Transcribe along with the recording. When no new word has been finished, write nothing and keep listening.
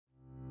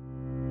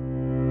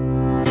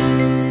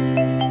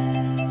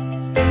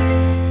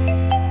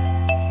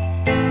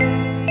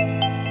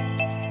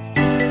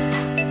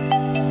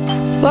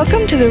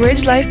Welcome to the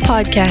Ridge Life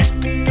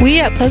Podcast. We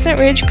at Pleasant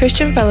Ridge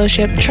Christian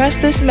Fellowship trust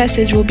this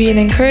message will be an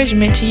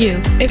encouragement to you.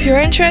 If you're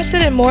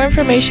interested in more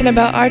information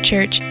about our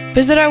church,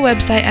 visit our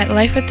website at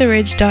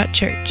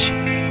lifeattheridge.church.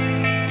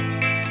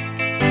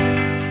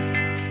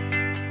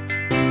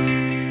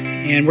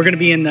 And we're going to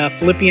be in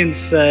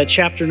Philippians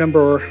chapter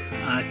number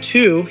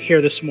 2 here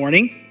this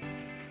morning.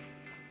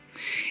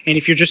 And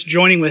if you're just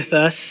joining with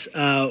us,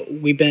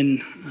 we've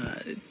been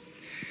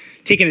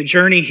taking a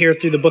journey here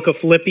through the book of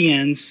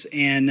Philippians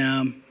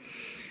and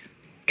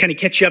kind of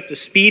catch you up to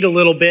speed a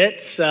little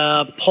bit.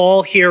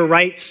 Paul here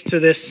writes to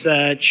this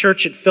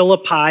church at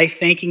Philippi,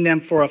 thanking them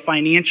for a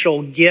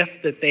financial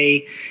gift that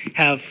they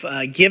have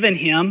given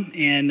him.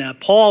 And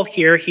Paul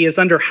here, he is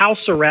under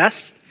house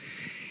arrest,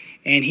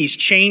 and he's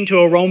chained to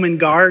a Roman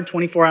guard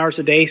 24 hours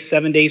a day,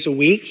 7 days a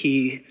week.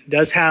 He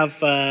does have,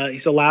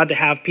 he's allowed to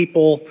have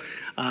people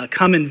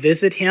come and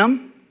visit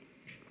him.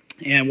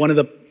 And one of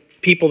the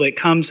people that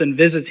comes and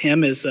visits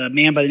him is a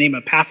man by the name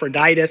of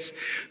Epaphroditus,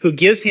 who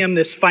gives him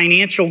this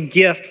financial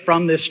gift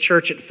from this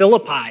church at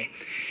Philippi.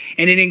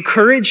 And it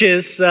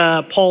encourages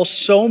Paul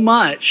so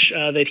much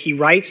that he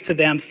writes to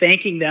them,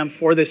 thanking them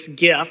for this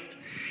gift.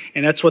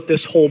 And that's what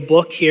this whole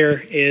book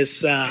here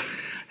is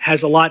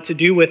has a lot to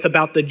do with,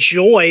 about the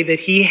joy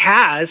that he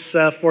has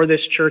for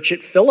this church at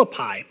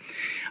Philippi.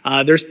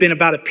 There's been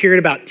about a period,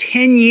 about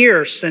 10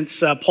 years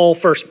since Paul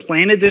first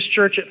planted this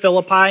church at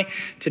Philippi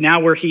to now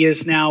where he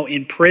is now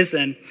in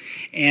prison.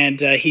 And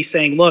he's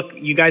saying, look,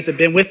 you guys have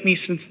been with me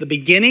since the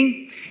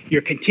beginning.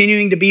 You're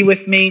continuing to be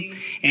with me.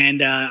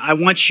 And I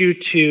want you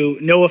to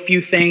know a few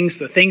things,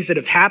 the things that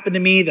have happened to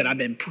me, that I've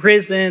been in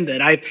prison,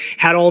 that I've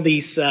had all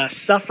these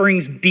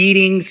sufferings,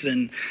 beatings,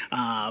 and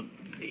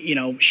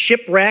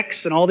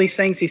shipwrecks and all these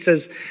things. He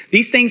says,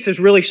 these things has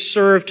really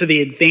served to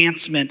the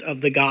advancement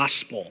of the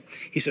gospel.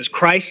 He says,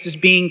 Christ is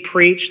being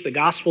preached, the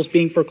gospel is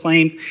being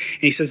proclaimed, and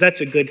he says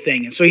that's a good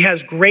thing. And so he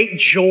has great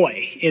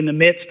joy in the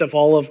midst of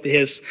all of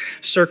his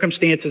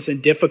circumstances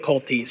and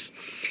difficulties.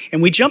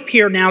 And we jump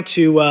here now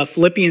to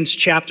Philippians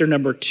chapter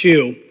number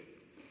 2.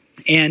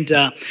 And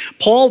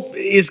Paul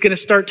is going to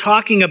start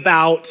talking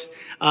about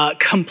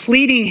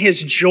completing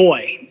his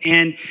joy.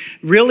 And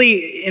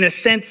really, in a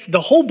sense,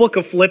 the whole book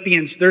of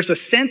Philippians, there's a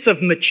sense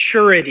of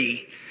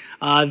maturity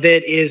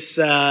that is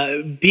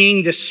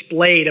being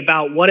displayed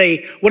about what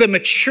a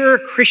mature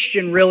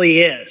Christian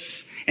really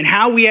is, and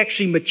how we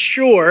actually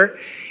mature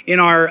in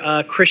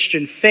our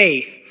Christian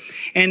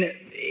faith. And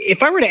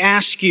if I were to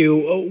ask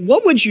you,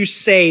 what would you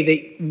say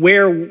that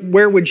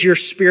where would your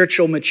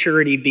spiritual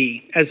maturity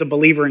be as a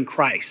believer in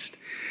Christ?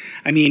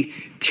 I mean,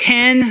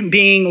 10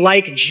 being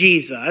like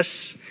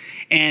Jesus,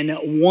 and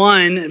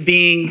 1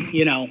 being,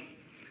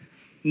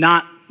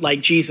 not like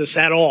Jesus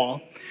at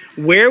all.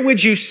 Where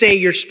would you say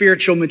your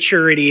spiritual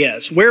maturity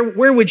is?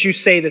 Where would you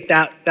say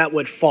that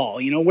would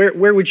fall?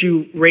 Where would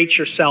you rate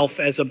yourself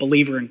as a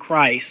believer in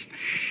Christ?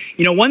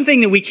 One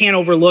thing that we can't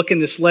overlook in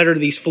this letter to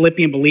these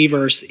Philippian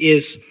believers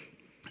is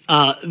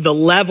the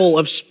level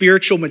of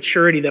spiritual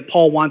maturity that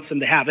Paul wants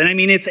them to have. And I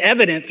mean, it's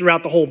evident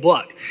throughout the whole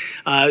book,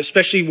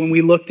 especially when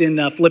we looked in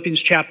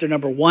Philippians chapter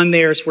number 1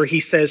 there, is where he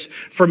says,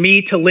 for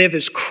me to live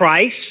is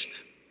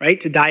Christ, right?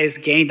 To die is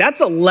gain.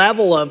 That's a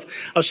level of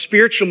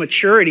spiritual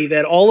maturity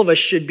that all of us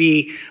should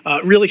be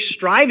really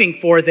striving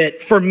for,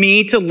 that for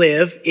me to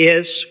live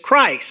is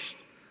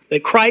Christ.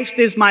 That Christ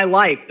is my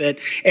life, that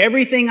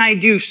everything I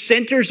do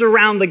centers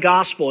around the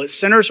gospel. It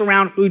centers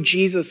around who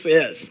Jesus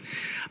is.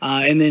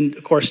 And then,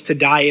 of course, to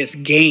die is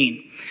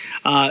gain.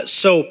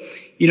 So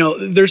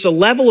there's a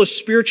level of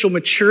spiritual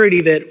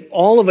maturity that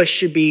all of us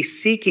should be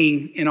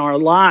seeking in our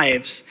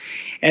lives,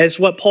 as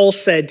what Paul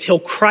said, till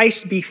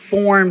Christ be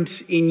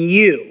formed in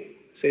you.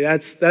 See,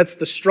 that's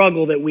the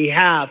struggle that we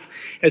have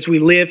as we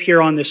live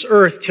here on this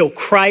earth, till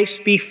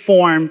Christ be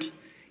formed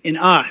in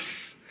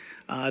us.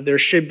 There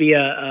should be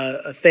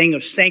a thing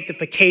of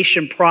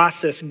sanctification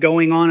process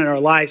going on in our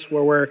lives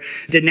where we're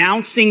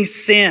denouncing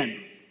sin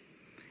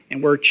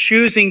and we're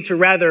choosing to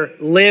rather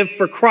live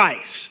for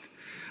Christ,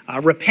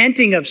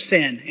 repenting of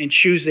sin and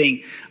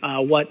choosing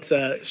what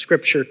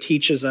Scripture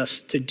teaches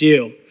us to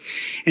do.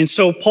 And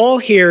so Paul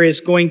here is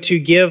going to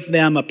give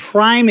them a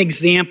prime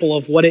example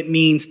of what it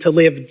means to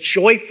live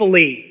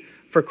joyfully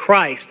for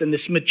Christ, and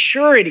this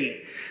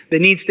maturity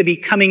that needs to be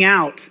coming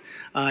out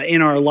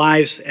in our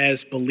lives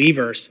as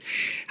believers.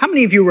 How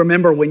many of you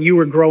remember when you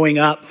were growing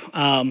up,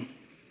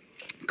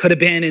 could have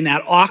been in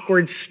that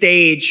awkward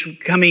stage,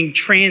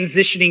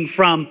 transitioning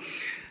from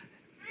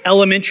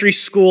elementary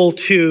school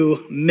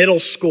to middle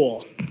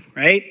school,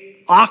 right?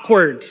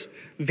 Awkward,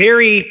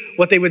 very,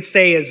 what they would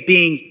say is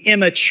being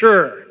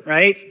immature,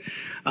 right?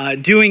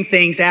 Doing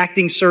things,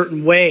 acting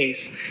certain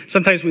ways.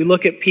 Sometimes we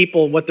look at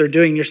people, what they're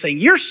doing, you're saying,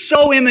 you're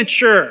so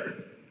immature.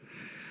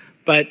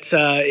 But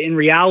in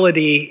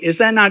reality, is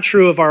that not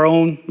true of our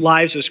own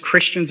lives as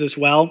Christians as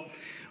well?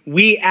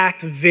 We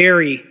act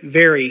very,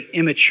 very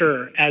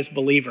immature as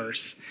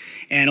believers.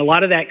 And a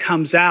lot of that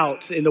comes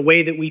out in the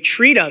way that we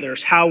treat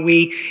others, how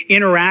we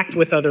interact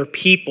with other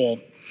people.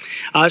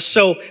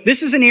 So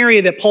this is an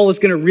area that Paul is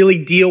going to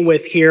really deal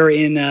with here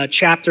in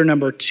chapter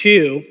number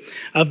 2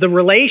 of the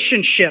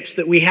relationships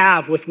that we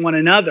have with one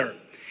another.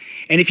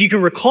 And if you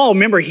can recall,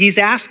 remember, he's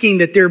asking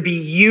that there be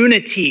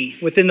unity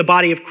within the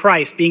body of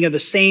Christ, being of the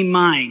same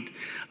mind,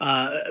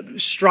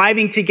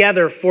 striving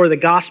together for the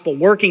gospel,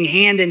 working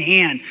hand in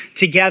hand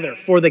together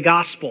for the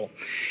gospel.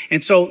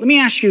 And so let me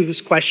ask you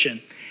this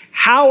question.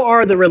 How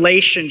are the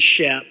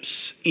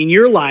relationships in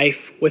your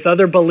life with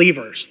other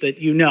believers that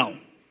you know?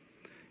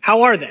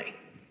 How are they?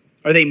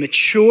 Are they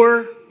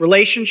mature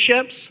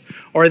relationships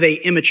or are they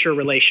immature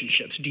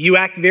relationships? Do you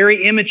act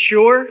very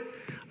immature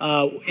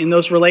in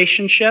those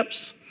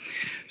relationships?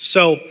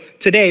 So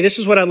today, this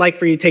is what I'd like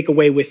for you to take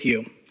away with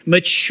you.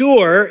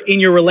 Mature in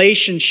your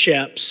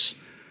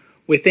relationships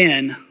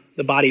within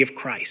the body of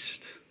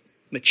Christ.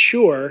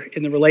 Mature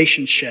in the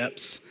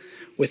relationships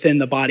within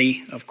the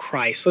body of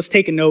Christ. Let's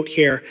take a note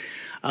here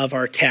of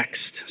our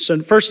text.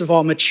 So first of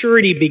all,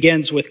 maturity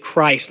begins with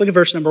Christ. Look at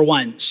verse number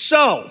 1.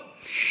 So,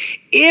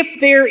 if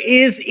there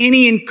is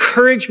any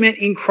encouragement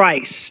in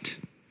Christ,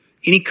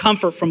 any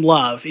comfort from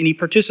love, any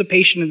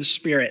participation in the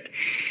Spirit,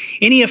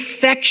 any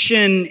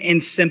affection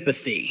and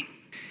sympathy.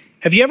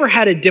 Have you ever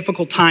had a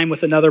difficult time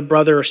with another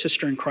brother or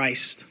sister in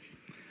Christ?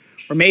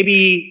 Or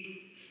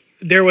maybe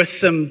there was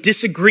some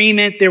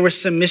disagreement, there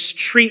was some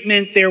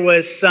mistreatment, there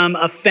was some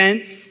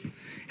offense.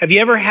 Have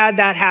you ever had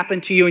that happen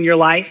to you in your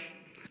life?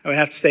 I would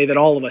have to say that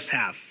all of us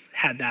have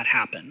had that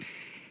happen.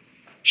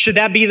 Should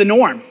that be the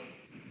norm?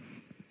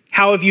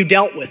 How have you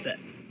dealt with it?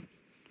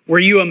 Were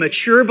you a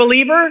mature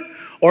believer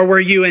or were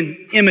you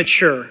an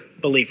immature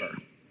believer?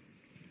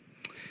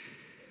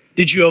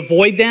 Did you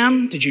avoid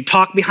them? Did you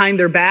talk behind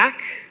their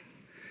back?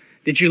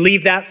 Did you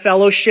leave that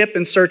fellowship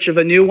in search of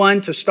a new one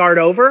to start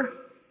over?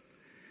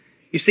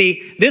 You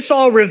see, this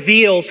all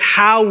reveals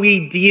how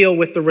we deal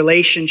with the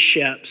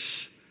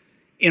relationships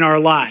in our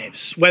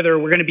lives, whether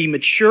we're going to be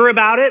mature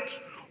about it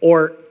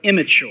or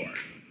immature.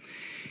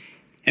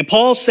 And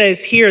Paul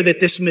says here that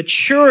this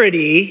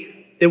maturity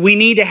that we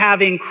need to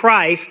have in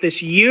Christ,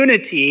 this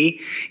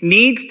unity,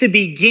 needs to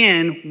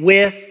begin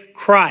with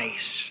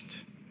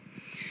Christ.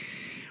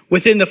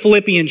 Within the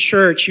Philippian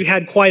church, you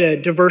had quite a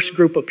diverse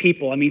group of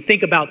people. I mean,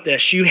 think about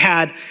this. You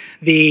had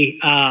the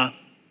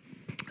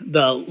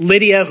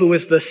Lydia, who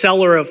was the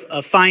seller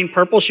of fine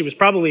purple. She was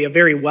probably a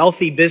very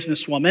wealthy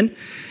businesswoman.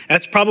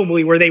 That's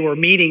probably where they were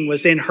meeting,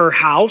 was in her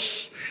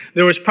house.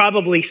 There was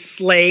probably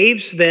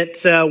slaves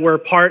that were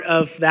part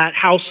of that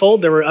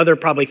household. There were other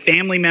probably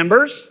family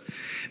members.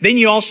 Then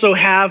you also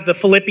have the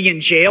Philippian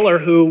jailer,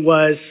 who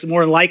was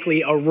more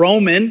likely a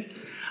Roman.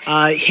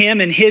 Him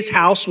and his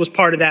house was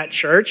part of that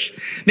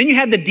church. Then you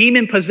had the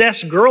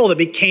demon-possessed girl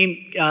that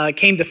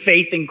came to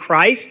faith in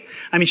Christ.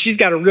 I mean, she's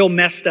got a real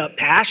messed up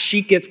past.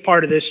 She gets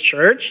part of this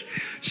church.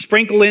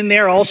 Sprinkle in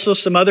there also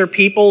some other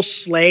people,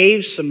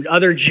 slaves, some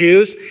other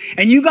Jews.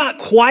 And you got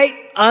quite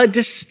a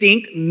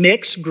distinct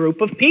mixed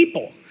group of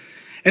people.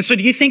 And so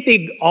do you think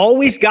they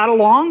always got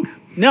along?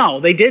 No,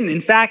 they didn't. In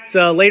fact,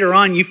 later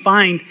on you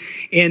find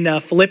in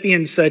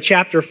Philippians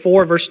chapter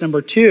 4, verse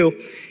number 2,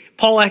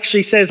 Paul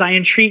actually says, I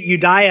entreat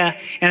Euodia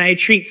and I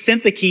entreat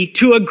Syntyche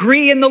to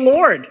agree in the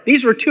Lord.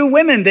 These were two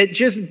women that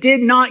just did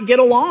not get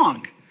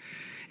along.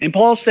 And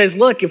Paul says,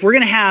 look, if we're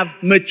going to have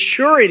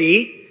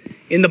maturity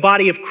in the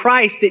body of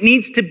Christ, it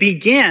needs to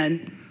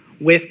begin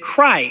with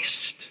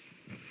Christ.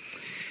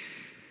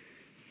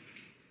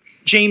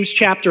 James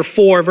chapter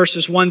 4,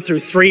 verses 1 through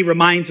 3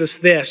 reminds us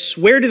this.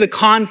 Where do the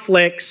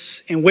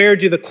conflicts and where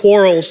do the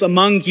quarrels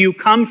among you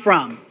come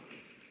from?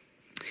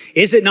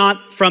 Is it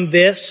not from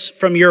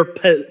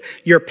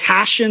your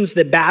passions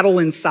that battle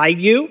inside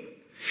you?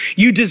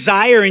 You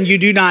desire and you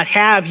do not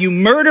have. You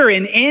murder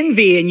and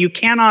envy and you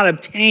cannot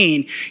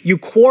obtain. You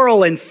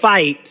quarrel and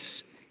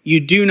fight. You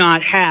do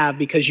not have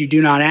because you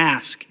do not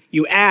ask.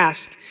 You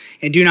ask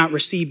and do not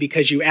receive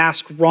because you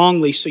ask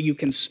wrongly so you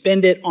can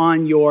spend it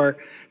on your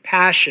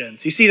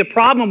passions. You see, the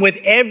problem with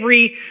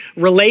every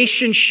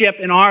relationship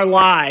in our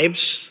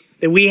lives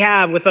that we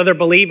have with other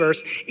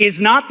believers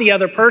is not the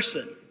other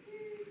person.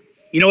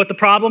 You know what the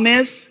problem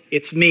is?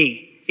 It's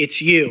me.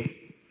 It's you.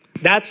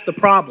 That's the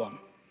problem.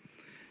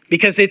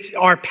 Because it's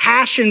our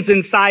passions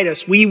inside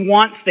us. We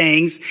want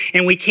things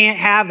and we can't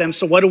have them.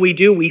 So what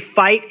do? We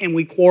fight and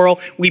we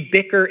quarrel. We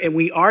bicker and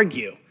we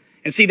argue.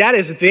 And see, that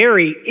is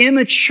very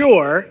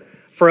immature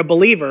for a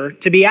believer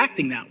to be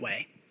acting that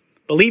way.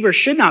 Believers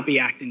should not be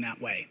acting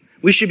that way.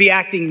 We should be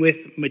acting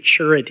with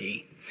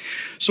maturity.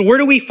 So where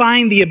do we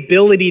find the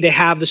ability to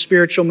have the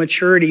spiritual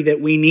maturity that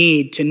we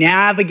need to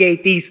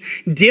navigate these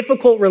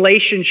difficult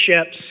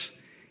relationships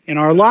in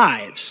our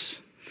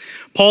lives?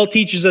 Paul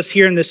teaches us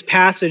here in this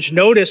passage,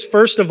 notice,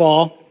 first of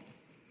all,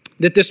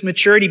 that this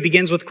maturity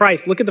begins with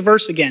Christ. Look at the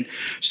verse again.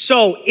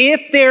 So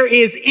if there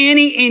is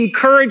any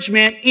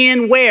encouragement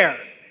in where?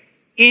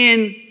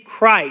 In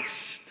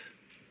Christ.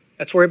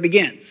 That's where it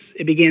begins.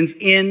 It begins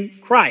in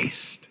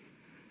Christ.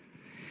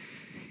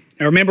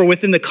 Now remember,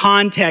 within the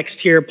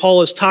context here,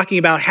 Paul is talking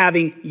about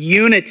having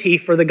unity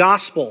for the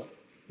gospel,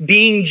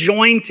 being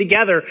joined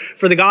together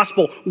for the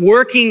gospel,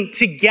 working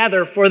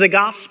together for the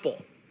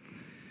gospel.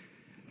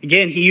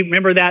 Again,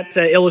 remember that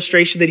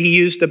illustration that he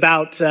used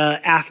about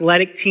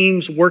athletic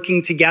teams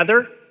working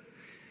together?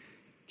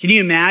 Can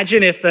you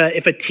imagine if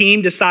a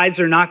team decides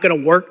they're not going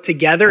to work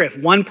together? If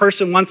one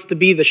person wants to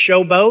be the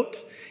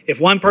showboat, if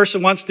one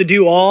person wants to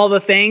do all the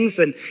things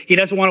and he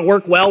doesn't want to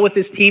work well with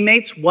his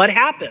teammates, what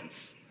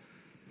happens?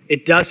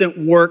 It doesn't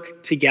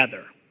work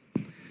together.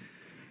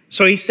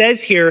 So he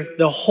says here,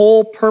 the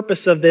whole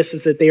purpose of this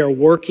is that they are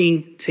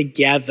working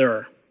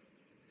together.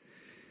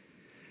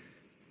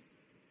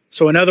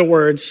 So in other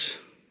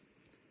words,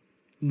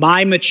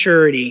 my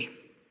maturity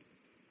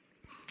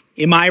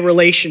in my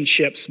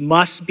relationships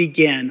must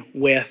begin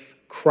with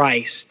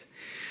Christ.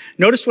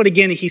 Notice what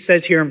again he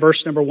says here in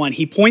verse number 1.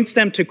 He points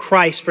them to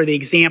Christ for the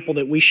example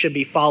that we should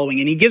be following.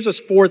 And he gives us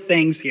 4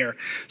 things here.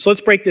 So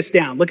let's break this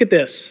down. Look at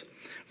this.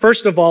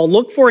 First of all,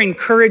 look for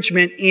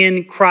encouragement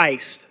in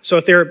Christ. So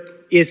if there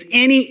is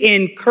any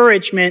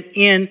encouragement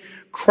in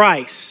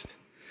Christ.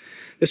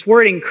 This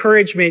word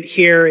encouragement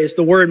here is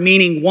the word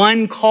meaning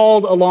one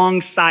called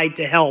alongside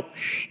to help.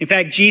 In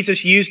fact,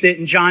 Jesus used it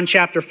in John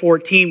chapter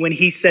 14 when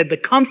he said, the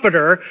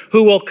Comforter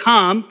who will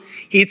come,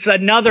 it's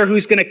another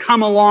who's going to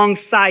come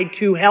alongside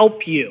to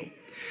help you.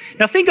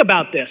 Now think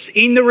about this.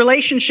 In the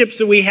relationships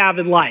that we have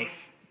in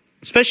life,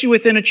 especially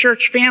within a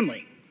church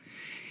family,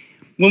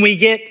 when we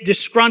get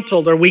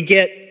disgruntled or we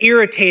get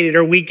irritated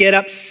or we get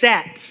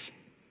upset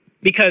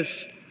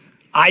because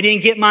I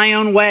didn't get my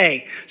own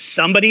way.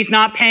 Somebody's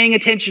not paying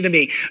attention to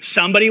me.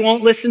 Somebody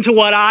won't listen to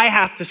what I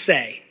have to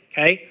say.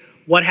 Okay?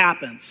 What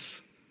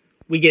happens?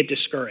 We get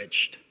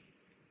discouraged.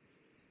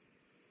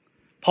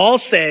 Paul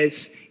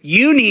says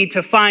you need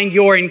to find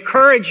your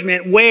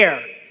encouragement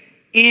where?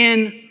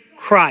 In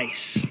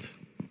Christ.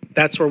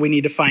 That's where we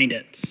need to find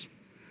it.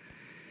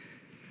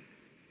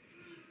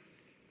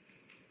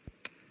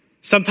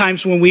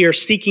 Sometimes when we are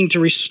seeking to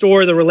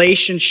restore the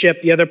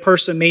relationship, the other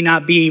person may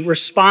not be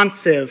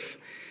responsive.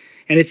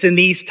 And it's in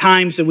these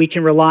times that we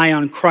can rely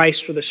on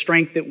Christ for the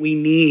strength that we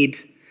need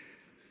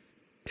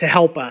to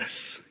help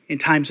us in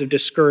times of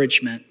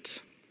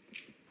discouragement.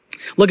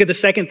 Look at the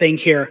second thing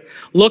here.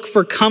 Look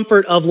for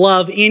comfort of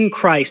love in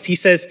Christ. He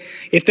says,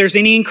 if there's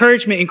any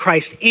encouragement in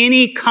Christ,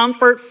 any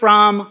comfort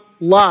from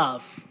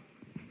love.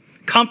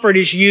 Comfort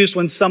is used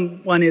when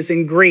someone is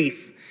in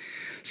grief.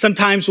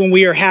 Sometimes when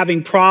we are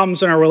having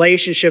problems in our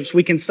relationships,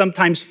 we can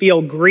sometimes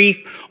feel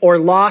grief or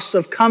loss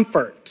of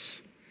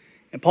comfort.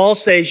 And Paul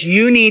says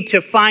you need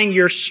to find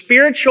your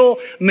spiritual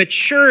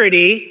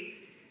maturity,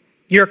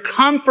 your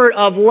comfort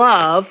of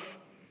love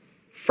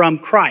from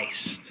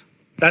Christ.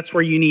 That's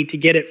where you need to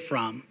get it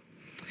from.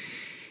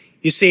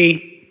 You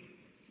see,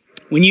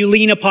 when you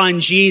lean upon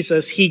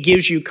Jesus, he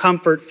gives you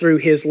comfort through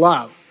his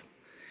love.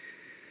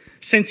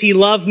 Since he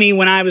loved me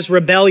when I was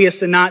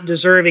rebellious and not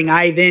deserving,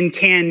 I then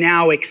can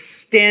now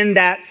extend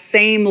that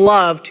same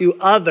love to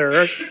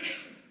others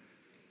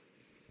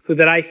who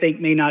that I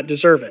think may not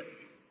deserve it.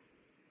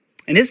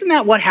 And isn't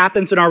that what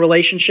happens in our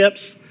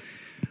relationships?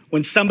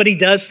 When somebody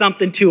does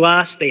something to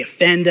us, they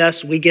offend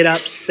us, we get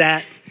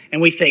upset,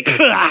 and we think,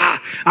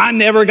 I'm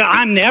never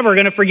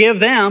going to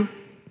forgive them.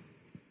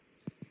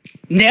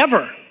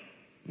 Never.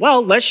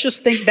 Well, let's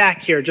just think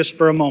back here just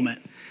for a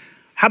moment.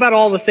 How about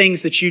all the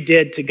things that you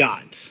did to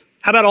God?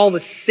 How about all the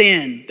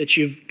sin that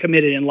you've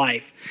committed in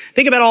life?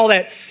 Think about all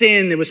that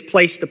sin that was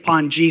placed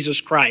upon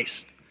Jesus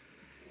Christ.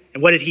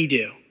 And what did he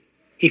do?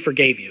 He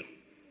forgave you.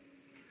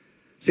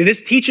 See,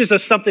 this teaches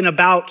us something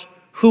about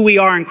who we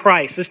are in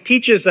Christ. This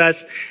teaches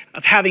us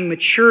of having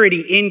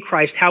maturity in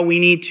Christ, how we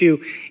need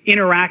to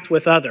interact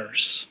with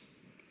others.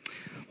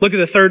 Look at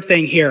the third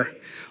thing here.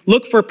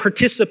 Look for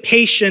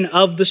participation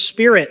of the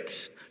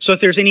Spirit. So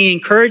if there's any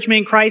encouragement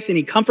in Christ,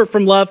 any comfort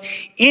from love,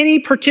 any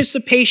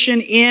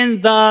participation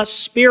in the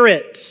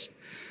Spirit.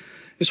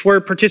 This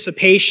word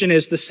participation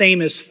is the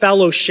same as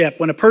fellowship.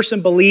 When a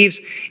person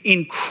believes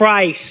in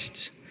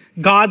Christ,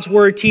 God's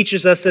word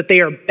teaches us that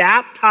they are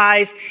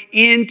baptized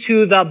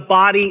into the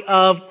body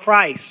of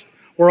Christ.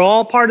 We're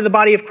all part of the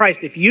body of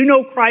Christ. If you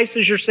know Christ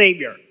as your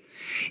Savior,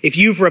 if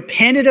you've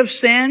repented of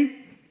sin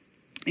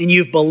and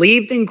you've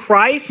believed in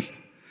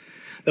Christ,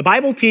 the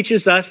Bible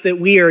teaches us that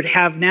we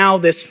have now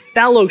this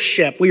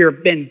fellowship. We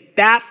have been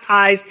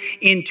baptized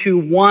into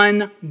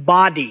one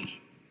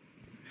body.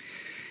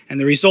 And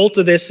the result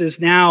of this is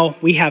now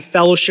we have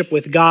fellowship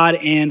with God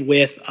and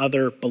with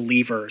other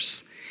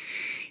believers.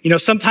 You know,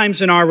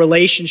 sometimes in our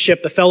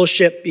relationship, the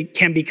fellowship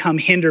can become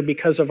hindered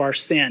because of our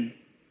sin.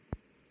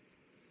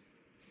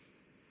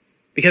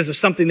 Because of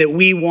something that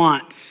we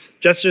want.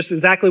 Just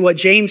exactly what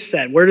James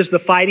said. Where does the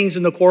fightings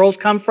and the quarrels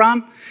come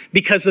from?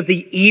 Because of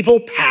the evil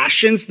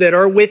passions that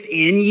are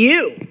within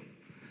you.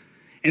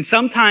 And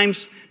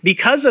sometimes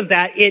because of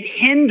that, it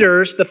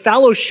hinders the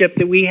fellowship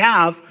that we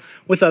have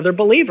with other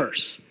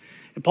believers.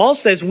 And Paul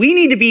says we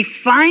need to be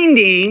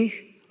finding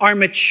our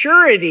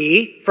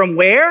maturity from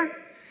where?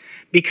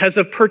 Because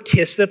of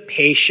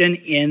participation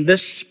in the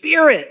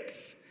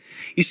Spirit.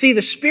 You see,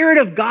 the Spirit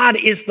of God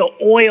is the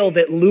oil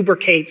that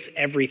lubricates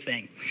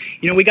everything.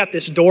 You know, we got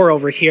this door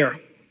over here.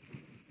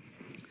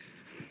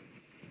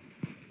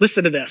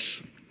 Listen to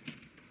this.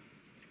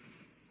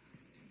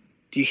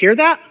 Do you hear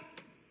that?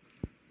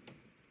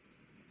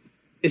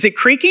 Is it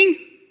creaking?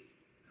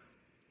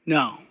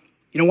 No.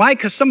 You know why?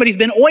 Because somebody's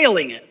been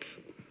oiling it.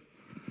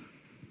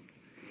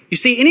 You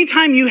see,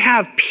 anytime you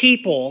have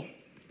people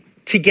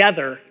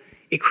together,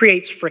 it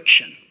creates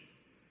friction.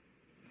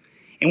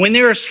 And when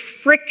there is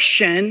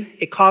friction,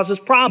 it causes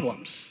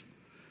problems.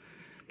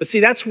 But see,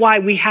 that's why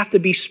we have to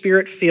be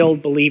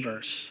Spirit-filled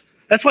believers.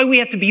 That's why we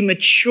have to be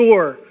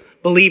mature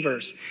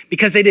believers,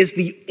 because it is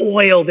the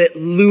oil that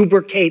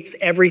lubricates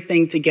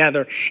everything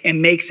together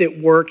and makes it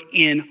work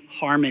in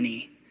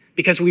harmony,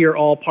 because we are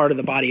all part of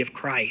the body of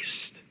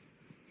Christ.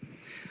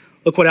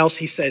 Look what else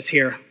he says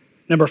here.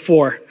 Number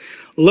 4,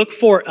 look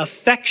for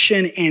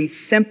affection and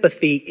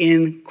sympathy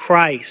in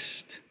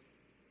Christ.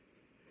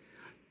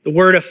 The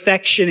word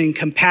affection and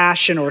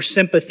compassion or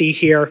sympathy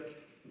here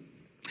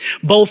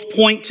both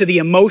point to the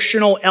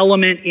emotional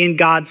element in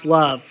God's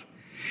love.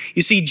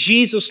 You see,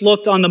 Jesus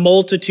looked on the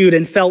multitude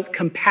and felt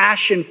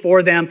compassion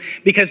for them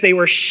because they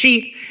were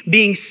sheep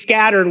being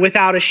scattered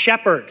without a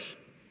shepherd.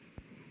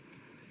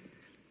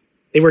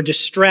 They were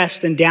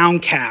distressed and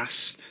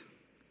downcast.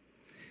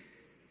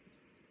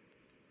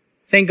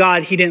 Thank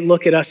God he didn't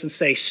look at us and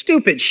say,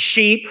 "Stupid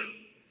sheep,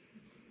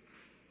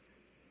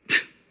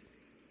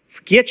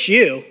 forget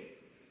you."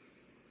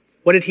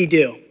 What did he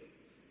do?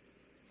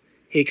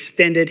 He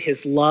extended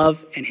his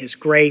love and his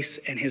grace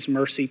and his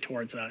mercy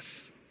towards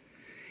us.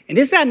 And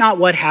is that not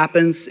what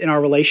happens in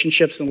our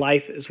relationships in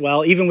life as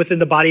well? Even within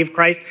the body of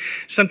Christ,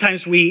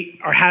 sometimes we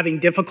are having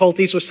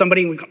difficulties with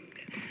somebody and we go,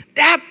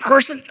 "That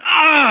person,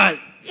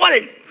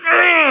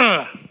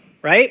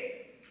 right?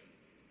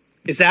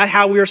 Is that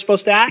how we are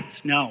supposed to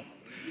act? No.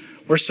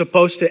 We're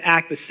supposed to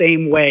act the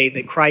same way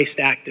that Christ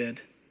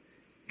acted,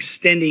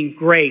 extending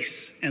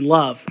grace and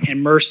love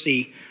and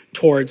mercy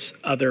towards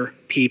other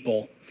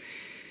people.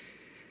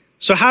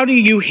 So how do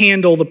you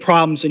handle the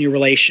problems in your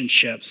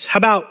relationships? How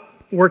about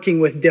working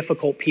with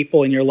difficult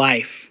people in your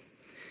life?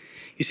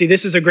 You see,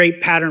 this is a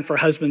great pattern for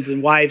husbands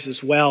and wives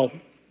as well.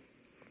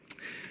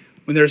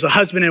 When there's a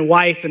husband and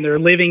wife and they're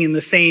living in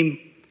the same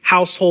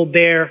household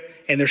there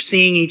and they're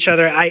seeing each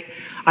other, I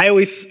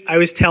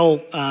always tell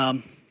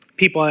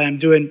people, I'm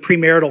doing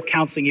premarital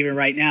counseling even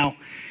right now,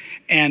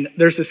 and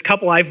there's this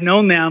couple, I've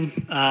known them,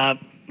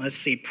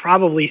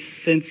 probably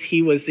since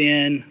he was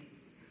in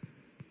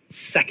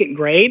 2nd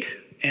grade,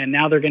 and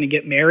now they're going to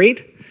get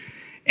married.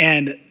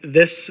 And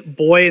this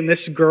boy and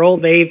this girl,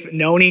 they've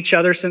known each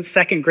other since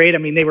 2nd grade. I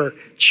mean, they were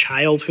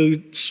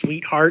childhood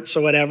sweethearts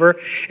or whatever,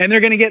 and they're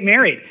going to get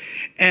married.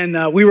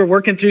 And we were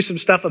working through some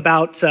stuff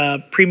about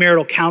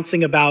premarital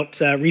counseling,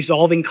 about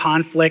resolving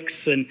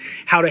conflicts and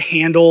how to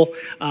handle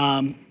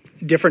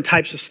different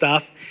types of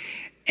stuff.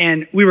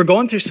 And we were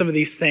going through some of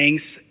these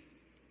things,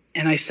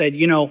 and I said,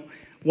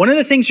 one of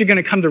the things you're going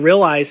to come to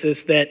realize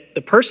is that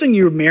the person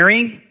you're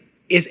marrying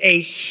is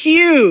a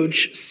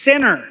huge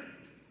sinner.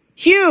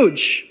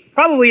 Huge.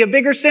 Probably a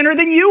bigger sinner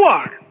than you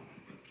are.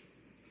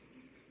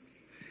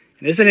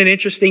 And isn't it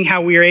interesting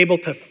how we are able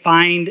to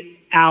find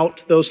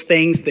out those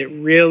things that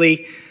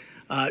really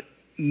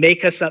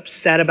make us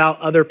upset about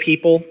other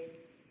people?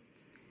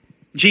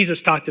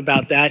 Jesus talked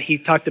about that. He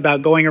talked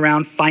about going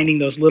around finding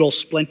those little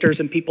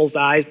splinters in people's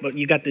eyes, but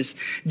you got this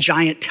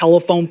giant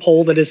telephone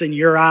pole that is in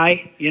your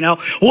eye,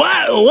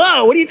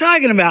 Whoa, what are you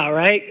talking about,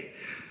 right?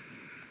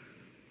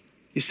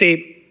 You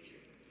see,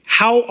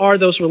 how are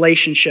those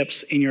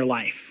relationships in your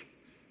life?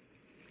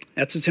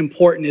 That's what's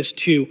important, is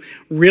to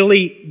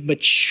really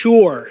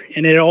mature,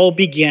 and it all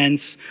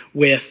begins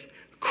with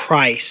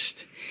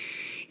Christ.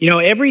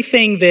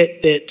 Everything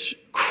that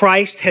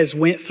Christ has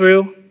went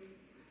through,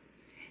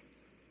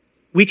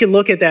 we can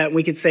look at that and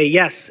we can say,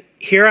 yes,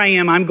 here I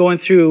am, I'm going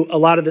through a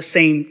lot of the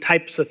same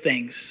types of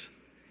things.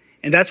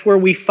 And that's where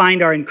we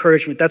find our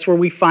encouragement. That's where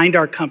we find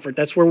our comfort.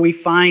 That's where we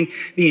find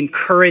the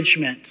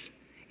encouragement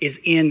is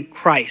in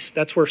Christ.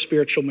 That's where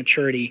spiritual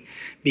maturity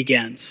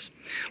begins.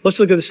 Let's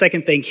look at the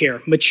second thing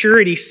here.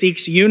 Maturity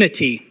seeks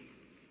unity.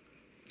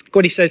 Look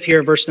what he says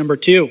here, verse number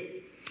 2.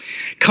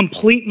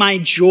 Complete my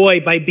joy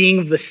by being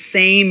of the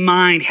same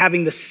mind,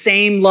 having the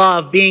same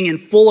love, being in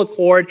full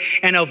accord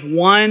and of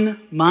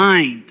one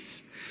mind.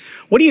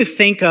 What do you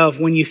think of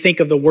when you think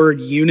of the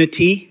word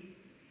unity?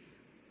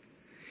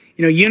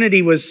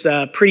 Unity was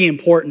pretty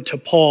important to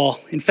Paul.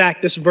 In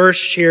fact, this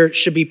verse here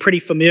should be pretty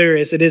familiar,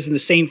 as it is in the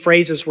same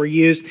phrases were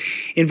used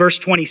in verse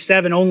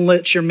 27. Only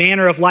let your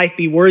manner of life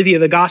be worthy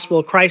of the gospel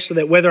of Christ, so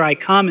that whether I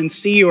come and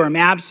see you or am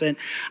absent,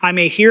 I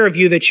may hear of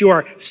you that you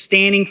are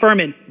standing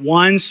firm in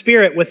one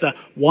spirit with a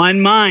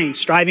one mind,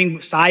 striving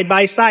side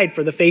by side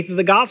for the faith of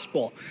the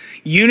gospel.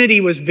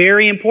 Unity was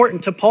very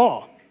important to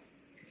Paul.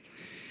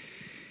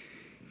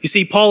 You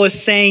see, Paul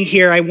is saying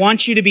here, I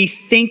want you to be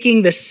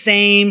thinking the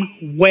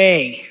same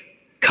way.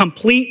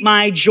 Complete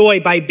my joy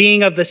by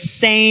being of the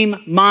same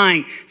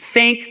mind.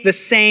 Think the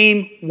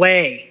same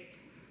way.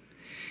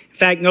 In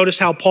fact, notice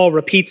how Paul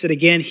repeats it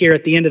again here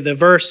at the end of the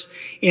verse.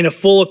 In a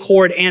full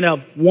accord and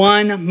of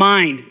one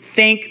mind.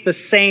 Think the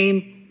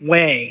same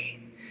way.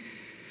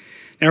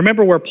 Now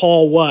remember where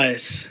Paul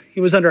was. He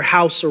was under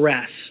house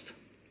arrest,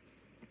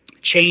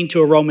 chained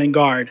to a Roman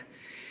guard.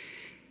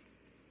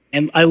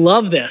 And I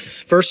love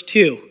this. Verse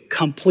 2,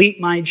 complete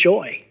my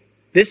joy.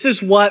 This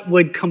is what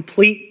would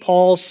complete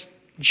Paul's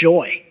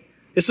joy.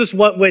 This is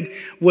what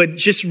would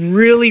just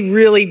really,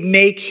 really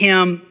make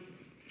him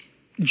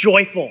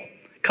joyful.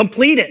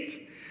 Complete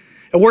it.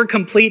 The word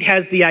complete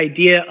has the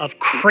idea of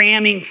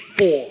cramming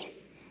full.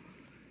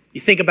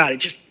 You think about it,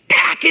 just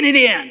packing it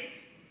in.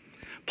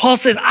 Paul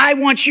says, I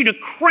want you to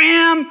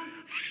cram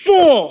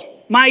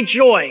full my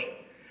joy.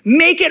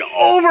 Make it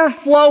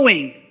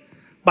overflowing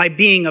by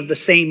being of the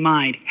same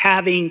mind,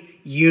 having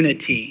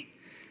unity.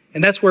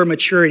 And that's where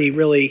maturity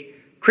really,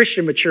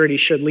 Christian maturity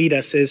should lead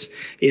us,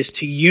 is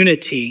to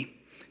unity.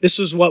 This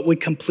is what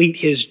would complete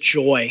his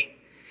joy.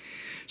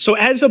 So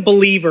as a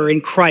believer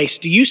in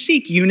Christ, do you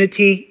seek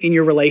unity in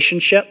your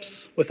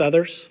relationships with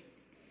others?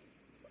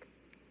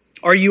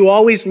 Are you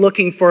always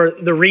looking for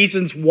the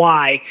reasons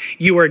why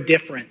you are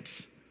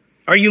different?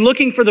 Are you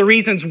looking for the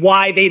reasons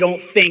why they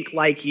don't think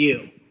like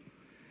you?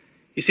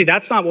 You see,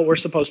 that's not what we're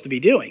supposed to be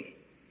doing.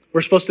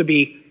 We're supposed to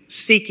be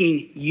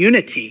seeking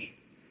unity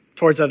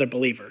towards other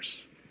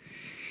believers.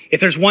 If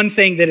there's one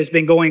thing that has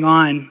been going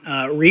on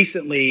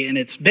recently, and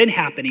it's been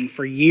happening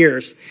for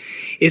years,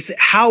 is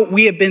how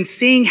we have been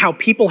seeing how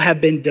people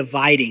have been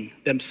dividing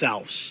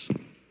themselves.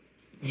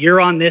 You're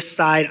on this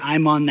side,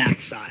 I'm on that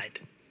side.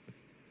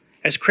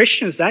 As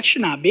Christians, that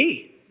should not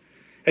be.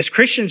 As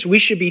Christians, we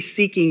should be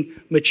seeking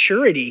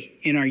maturity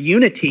in our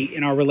unity,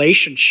 in our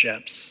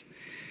relationships.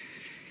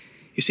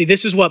 You see,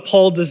 this is what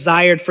Paul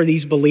desired for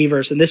these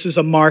believers, and this is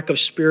a mark of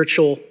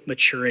spiritual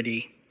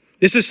maturity.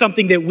 This is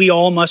something that we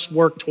all must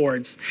work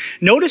towards.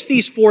 Notice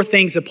these 4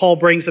 things that Paul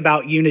brings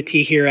about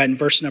unity here in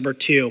verse number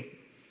 2.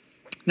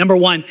 Number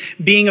 1,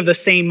 being of the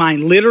same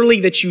mind,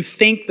 literally that you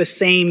think the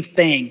same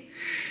thing.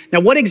 Now,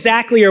 what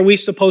exactly are we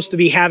supposed to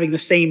be having the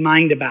same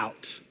mind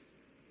about?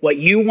 What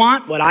you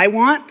want, what I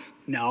want?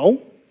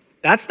 No,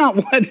 that's not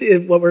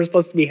what we're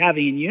supposed to be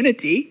having in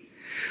unity.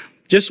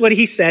 Just what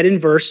he said in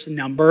verse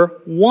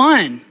number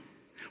 1.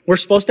 We're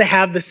supposed to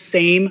have the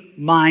same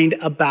mind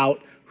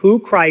about who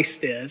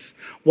Christ is,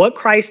 what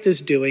Christ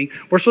is doing.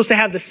 We're supposed to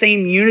have the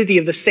same unity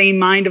of the same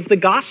mind of the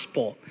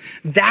gospel.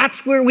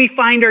 That's where we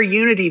find our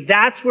unity.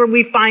 That's where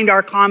we find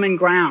our common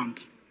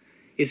ground,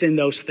 is in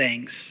those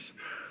things.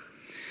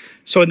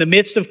 So in the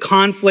midst of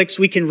conflicts,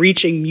 we can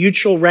reach a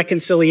mutual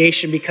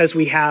reconciliation because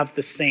we have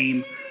the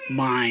same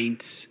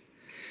mind.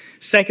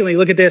 Secondly,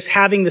 look at this,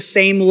 having the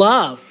same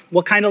love.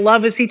 What kind of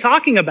love is he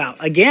talking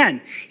about?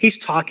 Again, he's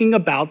talking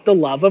about the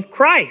love of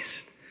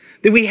Christ.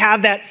 That we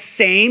have that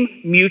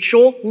same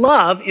mutual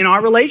love in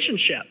our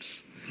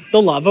relationships,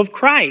 the love of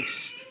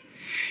Christ.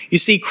 You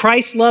see,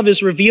 Christ's love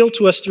is revealed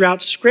to us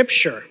throughout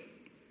Scripture.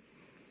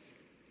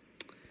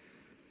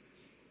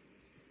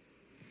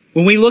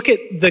 When we look at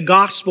the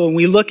gospel and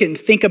we look and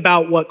think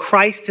about what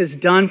Christ has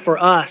done for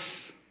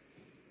us,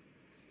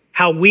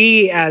 how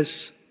we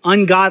as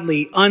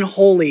ungodly,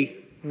 unholy,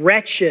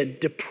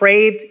 wretched,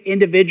 depraved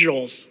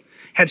individuals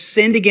have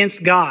sinned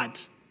against God,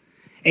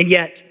 and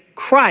yet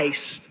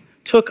Christ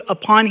took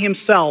upon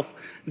himself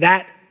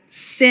that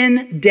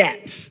sin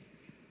debt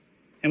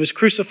and was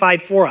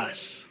crucified for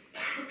us.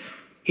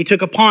 He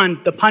took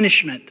upon the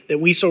punishment that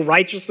we so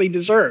righteously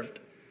deserved,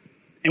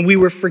 and we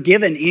were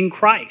forgiven in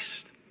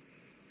Christ.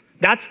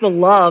 That's the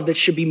love that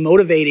should be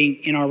motivating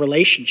in our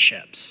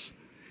relationships.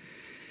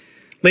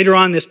 Later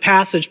on in this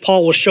passage,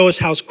 Paul will show us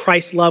how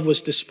Christ's love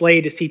was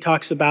displayed as he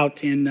talks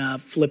about in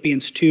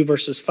Philippians 2,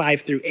 verses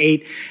 5 through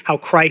 8, how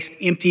Christ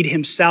emptied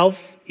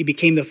himself. He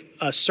became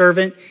a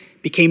servant,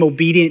 became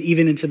obedient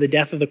even into the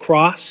death of the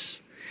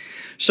cross.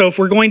 So if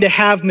we're going to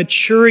have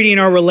maturity in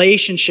our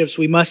relationships,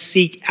 we must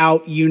seek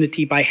out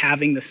unity by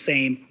having the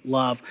same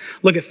love.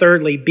 Look at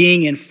thirdly,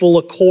 being in full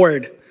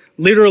accord.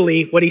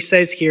 Literally, what he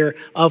says here,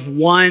 of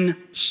one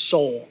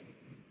soul.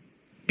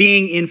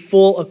 Being in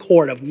full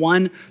accord, of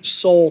one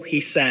soul,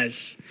 he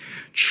says.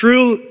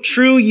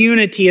 True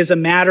unity is a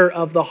matter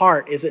of the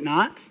heart, is it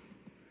not?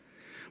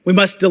 We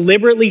must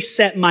deliberately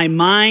set my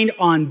mind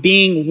on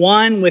being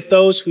one with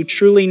those who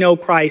truly know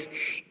Christ,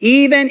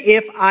 even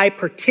if I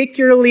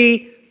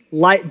particularly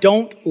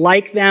don't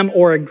like them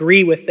or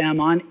agree with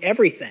them on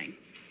everything.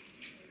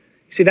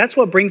 See, that's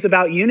what brings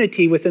about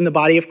unity within the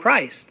body of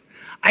Christ.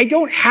 I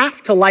don't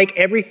have to like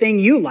everything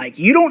you like.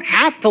 You don't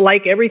have to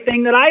like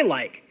everything that I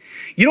like.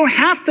 You don't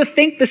have to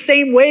think the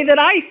same way that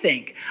I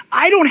think.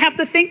 I don't have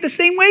to think the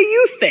same way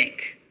you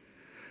think.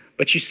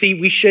 But you see,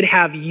 we should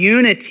have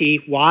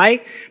unity.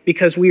 Why?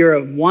 Because we are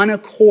of one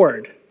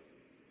accord.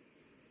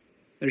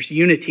 There's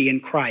unity in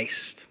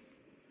Christ.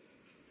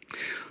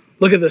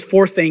 Look at this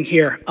 4th thing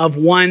here, of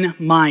one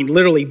mind,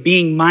 literally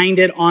being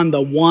minded on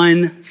the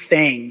one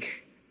thing.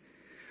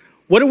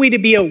 What are we to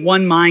be of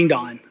one mind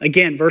on?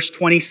 Again, verse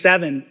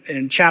 27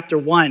 in chapter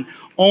 1,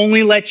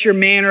 only let your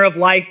manner of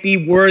life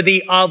be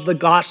worthy of the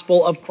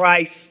gospel of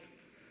Christ.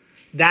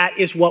 That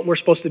is what we're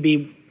supposed to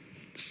be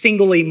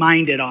singly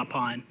minded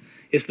upon,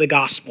 is the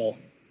gospel,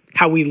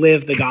 how we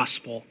live the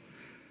gospel,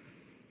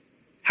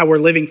 how we're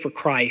living for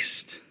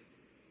Christ.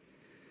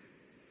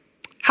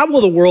 How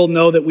will the world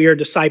know that we are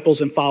disciples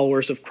and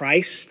followers of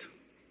Christ?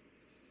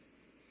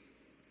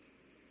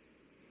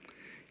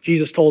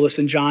 Jesus told us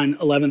in John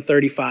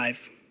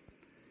 11:35,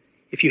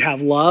 if you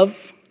have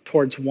love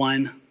towards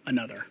one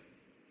another,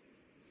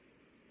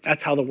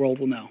 that's how the world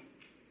will know.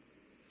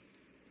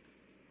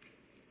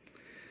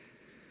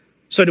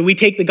 So do we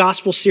take the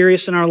gospel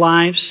serious in our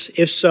lives?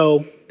 If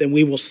so, then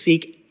we will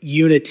seek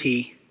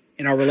unity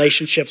in our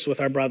relationships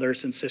with our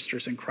brothers and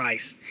sisters in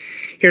Christ.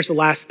 Here's the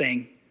last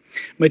thing.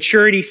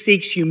 Maturity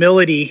seeks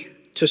humility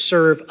to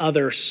serve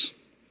others.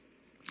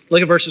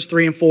 Look at verses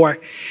 3 and 4.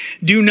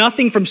 Do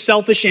nothing from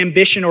selfish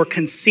ambition or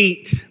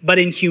conceit, but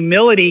in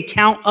humility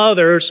count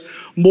others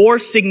more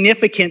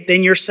significant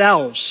than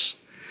yourselves.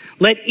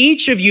 Let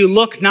each of you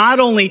look not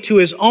only to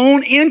his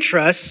own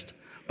interest,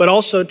 but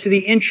also to the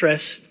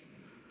interest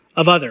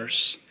of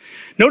others.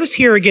 Notice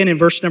here again in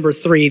verse number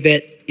 3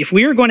 that if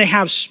we are going to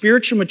have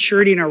spiritual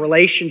maturity in our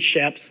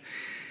relationships,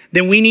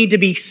 then we need to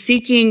be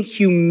seeking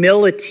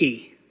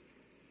humility.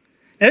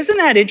 Now, isn't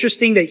that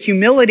interesting that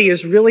humility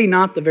is really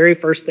not the very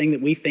first thing that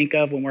we think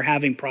of when we're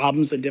having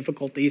problems and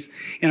difficulties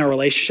in our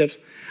relationships?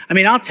 I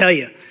mean, I'll tell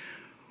you,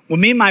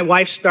 when me and my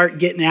wife start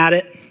getting at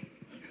it,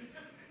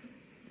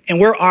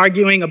 and we're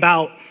arguing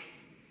about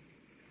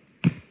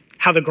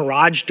how the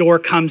garage door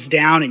comes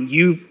down and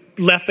you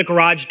left the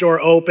garage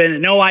door open,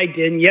 and no, I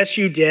didn't. Yes,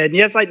 you did.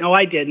 Yes, no,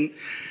 I didn't.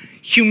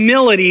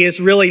 Humility is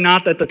really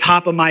not at the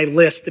top of my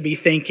list to be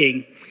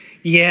thinking,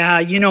 yeah,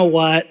 you know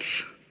what?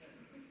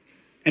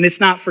 And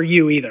it's not for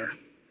you either.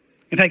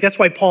 In fact, that's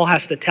why Paul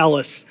has to tell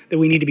us that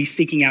we need to be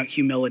seeking out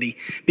humility,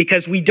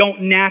 because we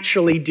don't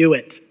naturally do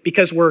it,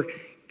 because we're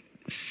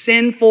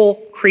sinful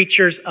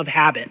creatures of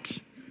habit.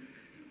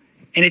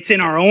 And it's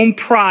in our own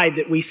pride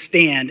that we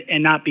stand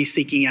and not be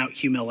seeking out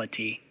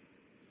humility.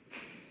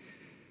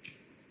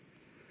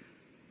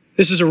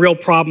 This is a real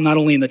problem not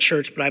only in the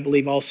church, but I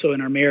believe also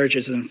in our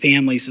marriages and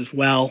families as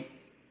well.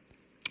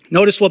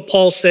 Notice what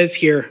Paul says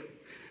here,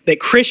 that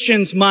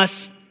Christians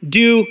must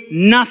do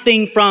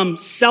nothing from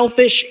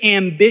selfish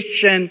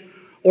ambition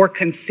or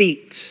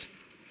conceit.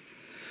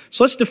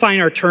 So let's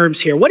define our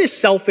terms here. What is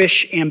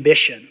selfish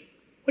ambition?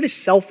 What is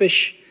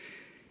selfish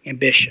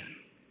ambition?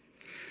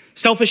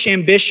 Selfish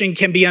ambition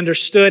can be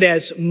understood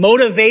as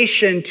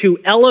motivation to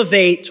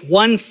elevate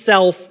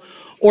oneself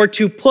or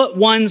to put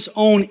one's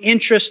own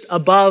interest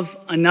above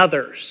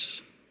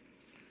another's.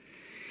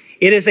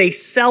 It is a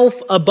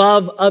self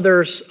above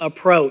others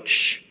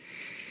approach.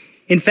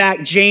 In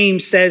fact,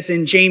 James says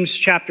in James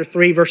chapter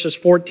 3, verses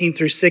 14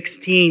 through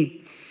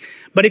 16,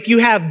 but if you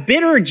have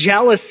bitter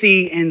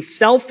jealousy and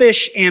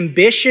selfish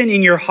ambition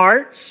in your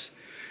hearts,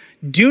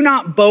 do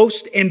not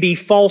boast and be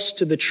false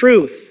to the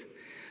truth.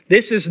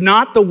 This is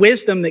not the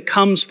wisdom that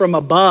comes from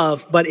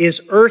above, but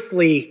is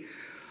earthly,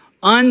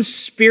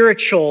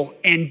 unspiritual,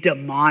 and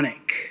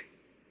demonic.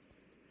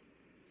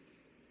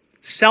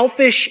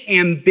 Selfish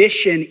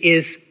ambition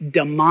is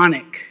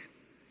demonic.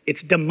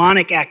 It's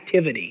demonic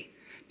activity.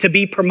 To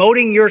be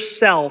promoting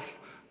yourself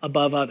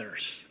above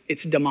others.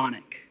 It's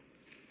demonic.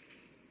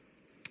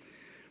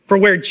 For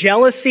where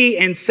jealousy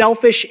and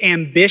selfish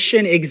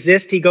ambition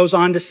exist, he goes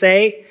on to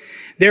say,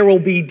 there will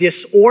be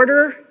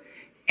disorder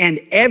and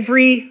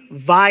every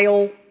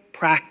vile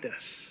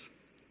practice.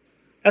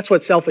 That's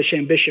what selfish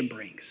ambition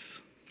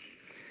brings.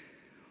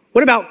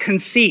 What about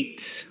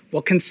conceit?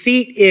 Well,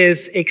 conceit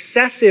is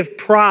excessive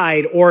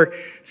pride or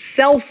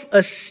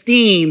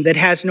self-esteem that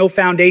has no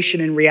foundation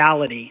in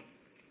reality.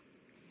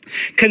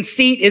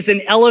 Conceit is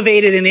an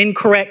elevated and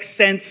incorrect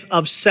sense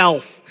of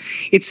self.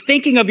 It's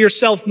thinking of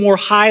yourself more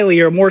highly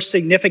or more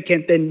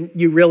significant than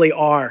you really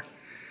are.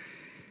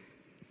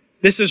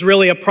 This is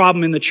really a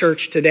problem in the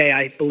church today,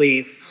 I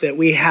believe, that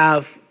we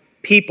have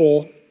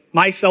people,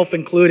 myself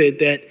included,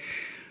 that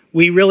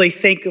we really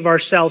think of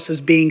ourselves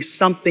as being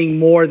something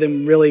more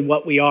than really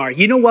what we are.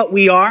 You know what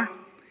we are?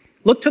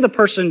 Look to the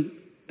person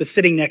that's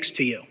sitting next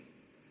to you.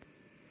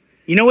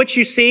 You know what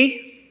you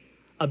see?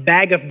 A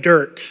bag of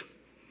dirt.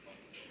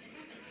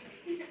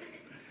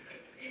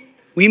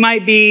 We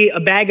might be a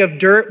bag of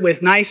dirt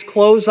with nice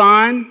clothes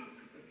on,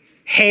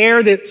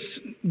 hair that's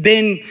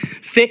been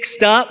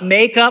fixed up,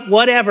 makeup,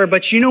 whatever.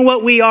 But you know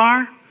what we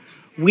are?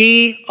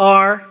 We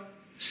are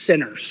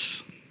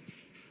sinners.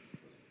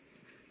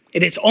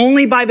 And it's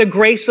only by the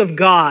grace of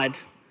God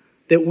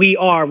that we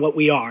are what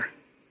we are.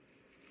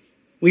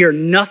 We are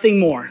nothing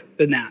more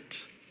than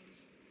that.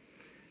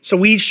 So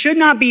we should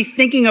not be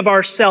thinking of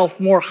ourselves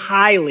more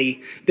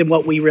highly than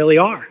what we really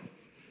are.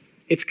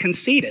 It's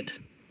conceited.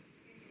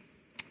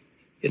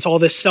 It's all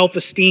this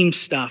self-esteem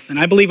stuff. And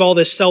I believe all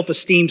this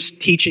self-esteem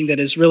teaching that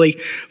has really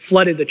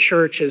flooded the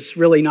church is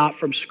really not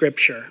from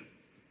Scripture.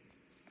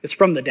 It's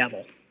from the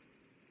devil.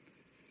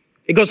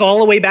 It goes all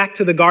the way back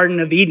to the Garden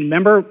of Eden.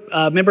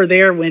 Remember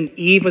there when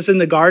Eve was in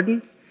the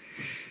garden?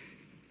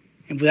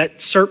 And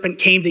that serpent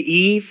came to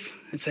Eve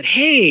and said,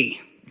 hey,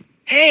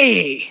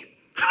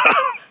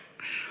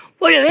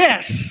 look at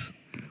this.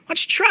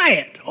 Let's try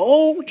it.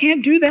 Oh, we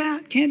can't do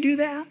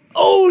that.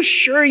 Oh,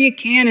 sure you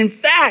can. In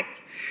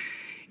fact,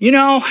 you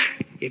know,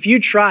 if you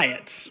try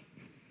it,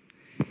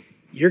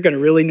 you're going to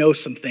really know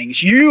some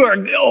things.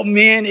 Oh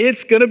man,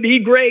 it's going to be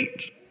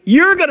great.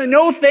 You're going to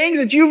know things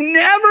that you've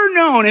never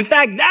known. In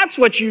fact, that's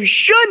what you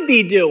should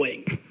be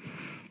doing.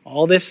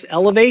 All this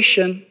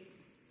elevation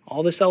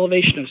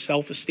of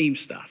self-esteem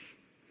stuff.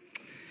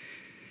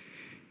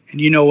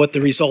 And you know what the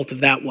result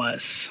of that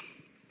was.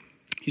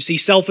 You see,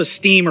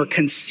 self-esteem or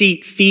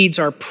conceit feeds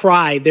our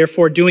pride.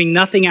 Therefore, doing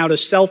nothing out of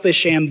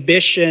selfish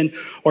ambition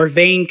or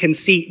vain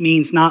conceit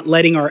means not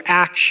letting our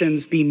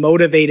actions be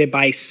motivated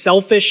by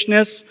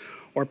selfishness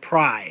or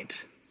pride.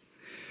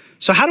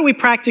 So how do we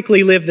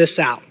practically live this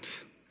out?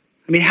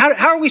 I mean, how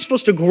are we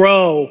supposed to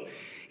grow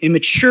in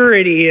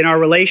maturity in our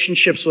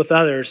relationships with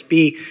others,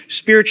 be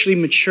spiritually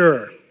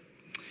mature?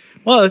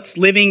 Well, it's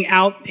living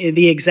out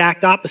the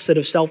exact opposite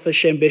of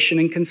selfish ambition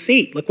and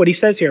conceit. Look what he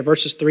says here,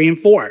 verses 3 and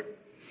 4.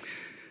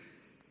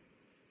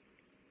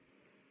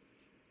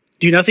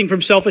 Do nothing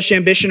from selfish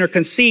ambition or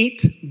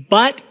conceit,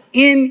 but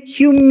in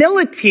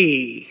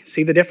humility.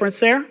 See the difference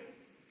there?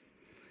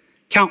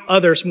 Count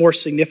others more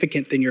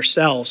significant than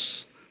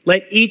yourselves.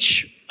 Let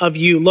each of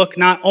you look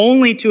not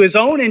only to his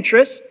own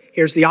interest,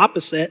 here's the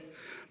opposite,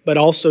 but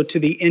also to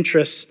the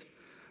interest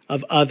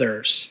of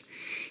others.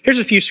 Here's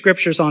a few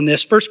scriptures on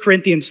this. 1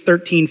 Corinthians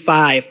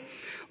 13:5.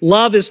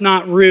 Love is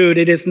not rude,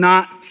 it is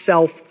not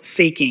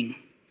self-seeking.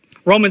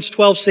 Romans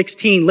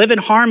 12:16, live in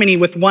harmony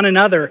with one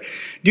another.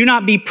 Do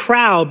not be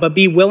proud, but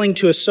be willing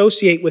to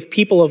associate with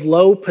people of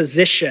low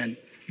position.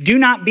 Do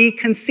not be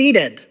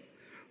conceited.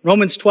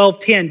 Romans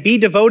 12:10, be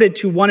devoted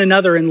to one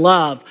another in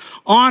love.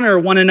 Honor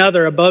one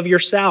another above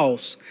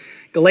yourselves.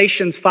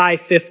 Galatians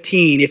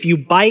 5:15, if you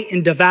bite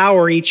and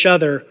devour each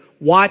other,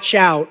 watch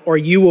out or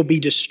you will be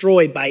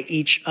destroyed by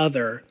each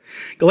other.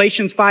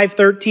 Galatians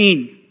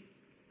 5:13,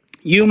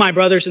 you, my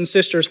brothers and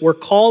sisters, were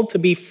called to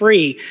be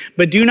free,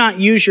 but do not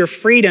use your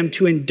freedom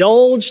to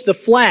indulge the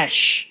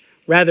flesh.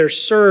 Rather,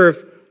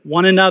 serve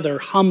one another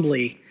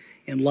humbly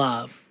in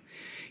love.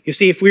 You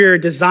see, if we are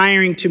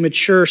desiring to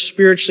mature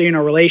spiritually in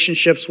our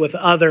relationships with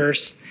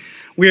others,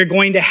 we are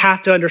going to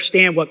have to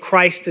understand what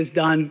Christ has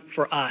done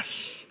for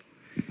us.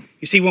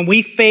 You see, when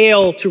we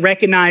fail to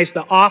recognize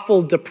the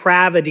awful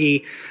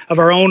depravity of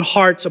our own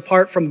hearts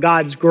apart from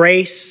God's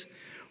grace,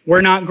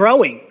 we're not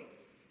growing.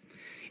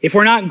 If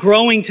we're not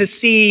growing to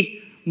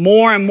see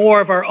more and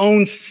more of our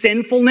own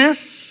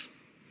sinfulness,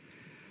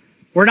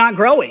 we're not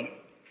growing.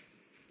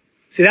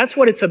 See, that's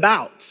what it's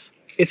about.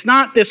 It's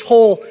not this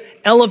whole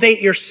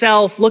elevate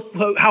yourself, look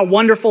how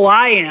wonderful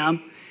I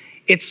am.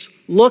 It's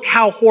look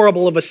how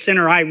horrible of a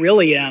sinner I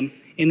really am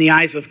in the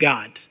eyes of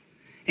God.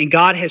 And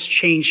God has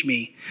changed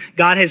me.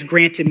 God has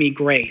granted me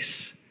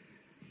grace.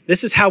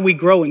 This is how we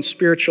grow in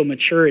spiritual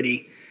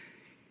maturity.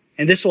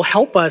 And this will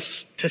help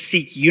us to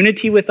seek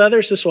unity with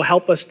others. This will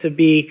help us to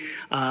be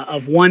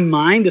of one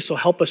mind. This will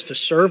help us to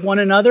serve one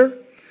another.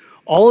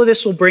 All of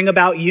this will bring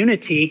about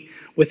unity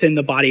within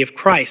the body of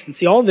Christ. And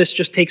see, all of this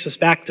just takes us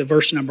back to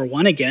verse number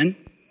 1 again.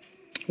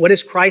 What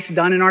has Christ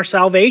done in our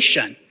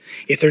salvation?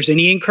 If there's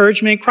any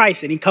encouragement in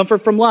Christ, any comfort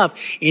from love,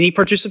 any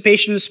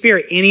participation in the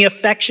Spirit, any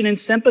affection and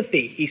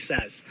sympathy, he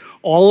says,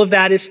 all of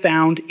that is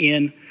found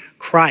in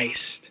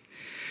Christ.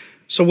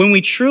 So when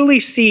we truly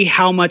see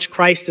how much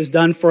Christ has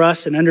done for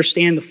us and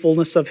understand the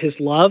fullness of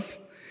his love,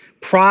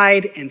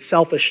 pride and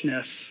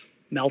selfishness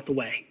melt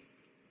away.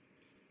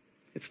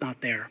 It's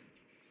not there.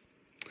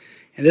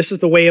 And this is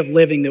the way of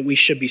living that we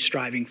should be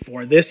striving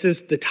for. This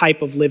is the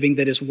type of living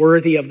that is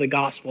worthy of the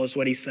gospel, is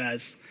what he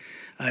says,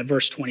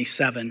 verse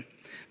 27.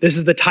 This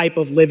is the type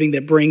of living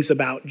that brings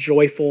about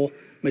joyful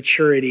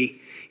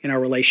maturity in our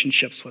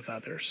relationships with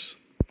others.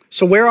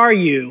 So where are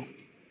you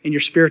in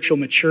your spiritual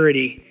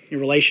maturity, in your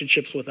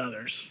relationships with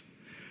others?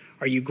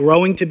 Are you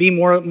growing to be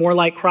more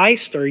like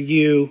Christ? Or are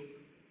you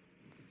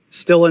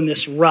still in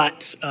this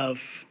rut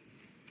of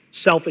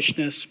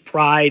selfishness,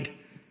 pride,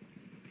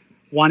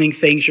 wanting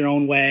things your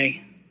own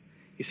way?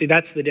 You see,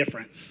 that's the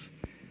difference.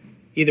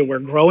 Either we're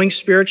growing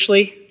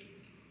spiritually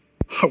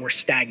or we're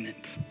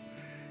stagnant.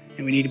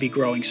 And we need to be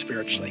growing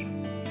spiritually.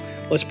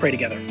 Let's pray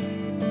together.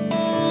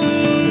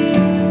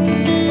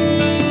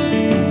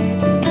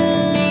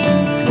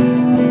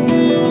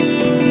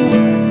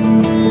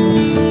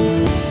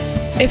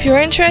 If you're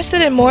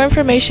interested in more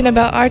information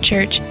about our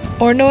church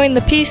or knowing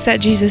the peace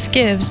that Jesus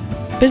gives,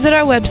 visit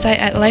our website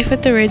at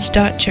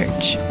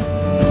lifeattheridge.church.